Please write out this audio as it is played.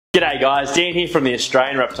G'day guys, Dan here from the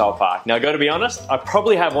Australian Reptile Park. Now, I got to be honest, I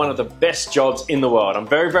probably have one of the best jobs in the world. I'm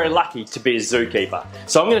very lucky to be a zookeeper.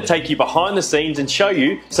 So I'm going to take you behind the scenes and show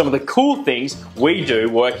you some of the cool things we do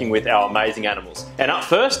working with our amazing animals. And up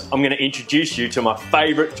first, I'm going to introduce you to my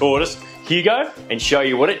favourite tortoise, Hugo, and show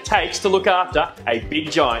you what it takes to look after a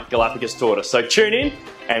big giant Galapagos tortoise. So tune in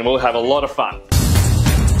and we'll have a lot of fun.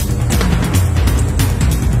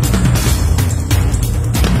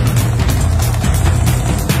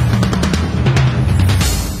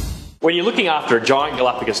 When you're looking after a giant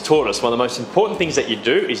Galapagos tortoise, one of the most important things that you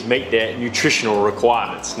do is meet their nutritional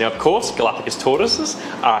requirements. Now, of course, Galapagos tortoises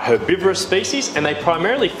are a herbivorous species and they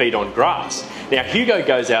primarily feed on grass. Now, Hugo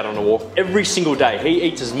goes out on a walk every single day. He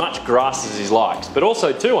eats as much grass as he likes, but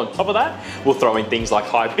also too, on top of that, we'll throw in things like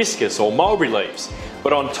hibiscus or mulberry leaves.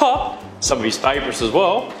 But on top, some of his favourites as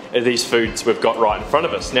well are these foods we've got right in front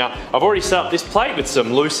of us. Now, I've already set up this plate with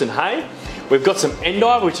some lucerne hay. We've got some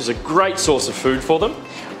endive, which is a great source of food for them.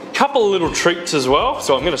 Couple of little treats as well,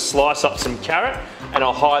 so I'm going to slice up some carrot and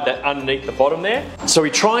I'll hide that underneath the bottom there. So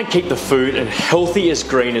we try and keep the food as healthy as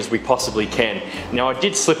green as we possibly can. Now, I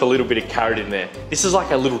did slip a little bit of carrot in there. This is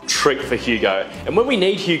like a little treat for Hugo, and when we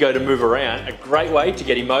need Hugo to move around, a great way to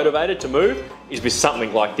get him motivated to move is with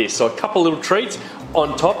something like this. So a couple of little treats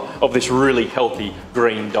on top of this really healthy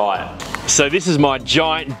green diet. So this is my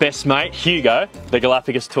giant best mate, Hugo, the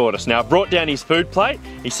Galapagos tortoise. Now, I brought down his food plate.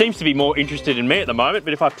 He seems to be more interested in me at the moment,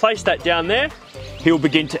 but if I place that down there, he'll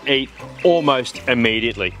begin to eat almost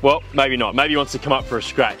immediately. Well, maybe not. Maybe he wants to come up for a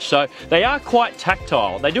scratch. So they are quite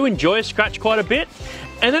tactile. They do enjoy a scratch quite a bit.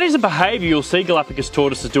 And that is a behaviour you'll see Galapagos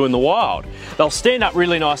tortoises do in the wild. They'll stand up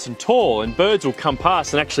really nice and tall and birds will come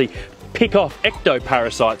past and actually pick off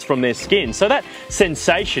ectoparasites from their skin. So that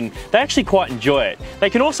sensation, they actually quite enjoy it. They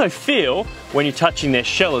can also feel when you're touching their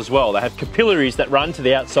shell as well. They have capillaries that run to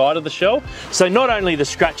the outside of the shell. So not only the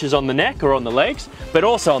scratches on the neck or on the legs, but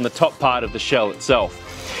also on the top part of the shell itself.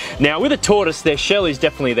 Now, with a tortoise, their shell is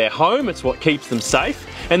definitely their home. It's what keeps them safe.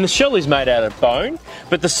 And the shell is made out of bone,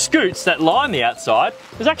 but the scutes that line the outside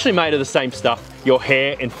is actually made of the same stuff your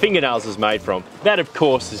hair and fingernails is made from. That, of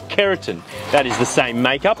course, is keratin. That is the same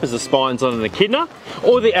makeup as the spines on an echidna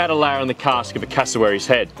or the outer layer on the casque of a cassowary's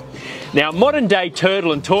head. Now, modern day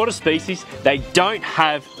turtle and tortoise species, they don't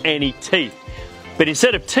have any teeth. But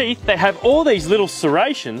instead of teeth, they have all these little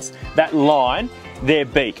serrations that line their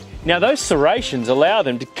beak. Now, those serrations allow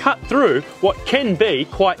them to cut through what can be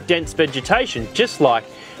quite dense vegetation, just like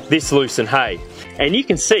this lucerne hay. And you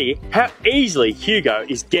can see how easily Hugo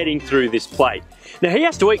is getting through this plate. Now, he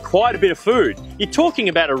has to eat quite a bit of food. You're talking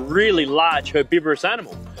about a really large herbivorous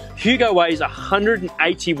animal. Hugo weighs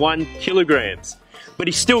 181 kilograms, but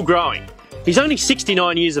he's still growing. He's only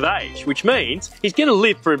 69 years of age, which means he's going to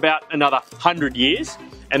live for about another 100 years.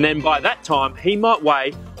 And then by that time, he might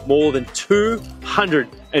weigh more than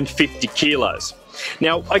 250 kilos.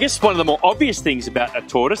 Now, I guess one of the more obvious things about a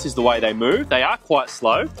tortoise is the way they move. They are quite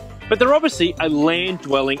slow, but they're obviously a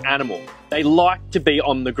land-dwelling animal. They like to be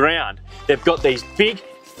on the ground. They've got these big,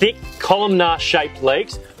 thick, columnar-shaped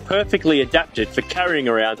legs, perfectly adapted for carrying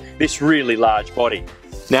around this really large body.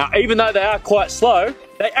 Now, even though they are quite slow,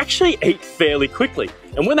 they actually eat fairly quickly.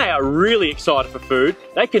 And when they are really excited for food,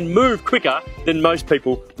 they can move quicker than most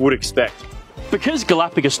people would expect. Because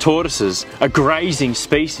Galapagos tortoises are grazing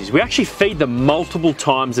species, we actually feed them multiple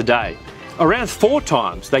times a day. Around 4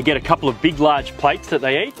 times they get a couple of big large plates that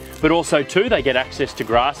they eat, but also too, they get access to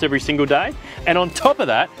grass every single day. And on top of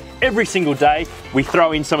that, every single day we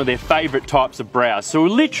throw in some of their favourite types of browse. So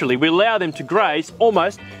literally we allow them to graze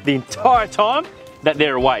almost the entire time that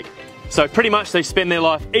they're awake. So pretty much they spend their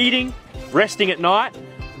life eating, resting at night,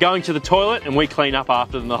 going to the toilet, and we clean up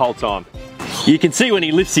after them the whole time. You can see when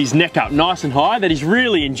he lifts his neck up nice and high that he's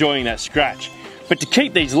really enjoying that scratch. But to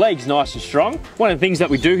keep these legs nice and strong, one of the things that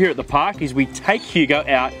we do here at the park is we take Hugo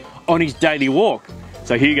out on his daily walk.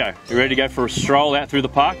 So Hugo, you ready to go for a stroll out through the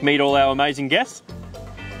park, meet all our amazing guests?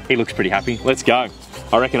 He looks pretty happy. Let's go.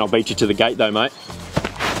 I reckon I'll beat you to the gate though, mate.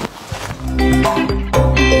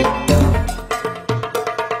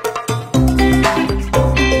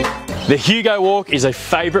 The Hugo walk is a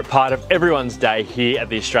favourite part of everyone's day here at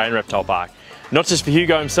the Australian Reptile Park. Not just for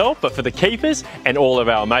Hugo himself, but for the keepers and all of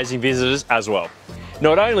our amazing visitors as well.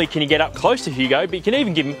 Not only can you get up close to Hugo, but you can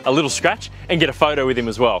even give him a little scratch and get a photo with him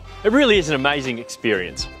as well. It really is an amazing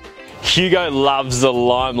experience. Hugo loves the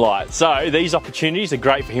limelight, so these opportunities are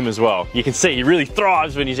great for him as well. You can see he really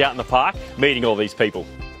thrives when he's out in the park meeting all these people.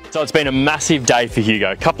 So it's been a massive day for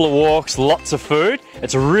Hugo. A couple of walks, lots of food.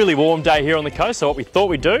 It's a really warm day here on the coast, so what we thought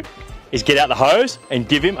we'd do is get out the hose and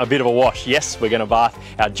give him a bit of a wash. Yes, we're going to bath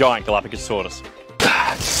our giant Galapagos tortoise.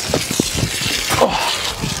 Oh.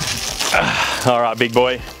 All right, big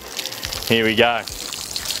boy, here we go.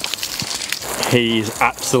 He's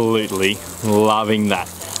absolutely loving that.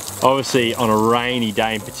 Obviously on a rainy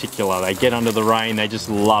day in particular, they get under the rain, they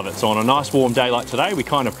just love it. So on a nice warm day like today, we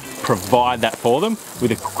kind of provide that for them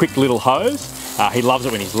with a quick little hose. He loves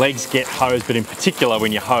it when his legs get hosed, but in particular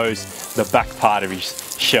when you hose the back part of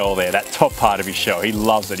his shell there, that top part of his shell. He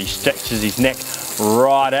loves it. He stretches his neck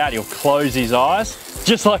right out. He'll close his eyes,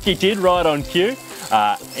 just like he did right on cue.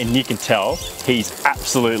 And you can tell he's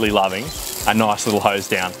absolutely loving a nice little hose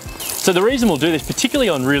down. So the reason we'll do this, particularly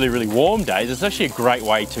on really, really warm days, it's actually a great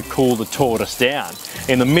way to cool the tortoise down.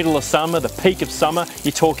 In the middle of summer, the peak of summer,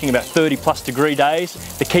 you're talking about 30+ degree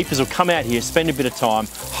days. The keepers will come out here, spend a bit of time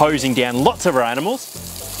hosing down lots of our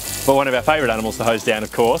animals. But one of our favourite animals to hose down,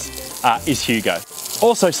 of course, is Hugo.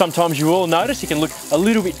 Also, sometimes you will notice he can look a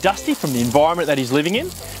little bit dusty from the environment that he's living in.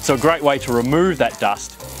 So a great way to remove that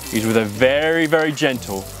dust is with a very, very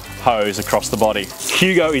gentle hose across the body.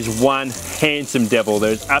 Hugo is one handsome devil.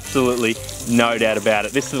 There's absolutely no doubt about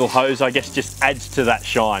it. This little hose, I guess, just adds to that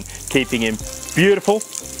shine, keeping him beautiful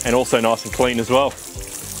and also nice and clean as well.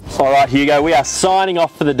 All right, Hugo, we are signing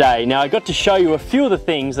off for the day. Now, I got to show you a few of the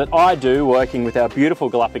things that I do working with our beautiful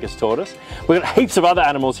Galapagos tortoise. We've got heaps of other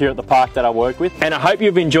animals here at the park that I work with, and I hope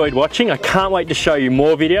you've enjoyed watching. I can't wait to show you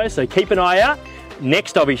more videos, so keep an eye out.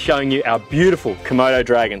 Next, I'll be showing you our beautiful Komodo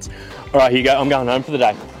dragons. All right, Hugo, I'm going home for the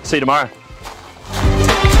day. See you tomorrow.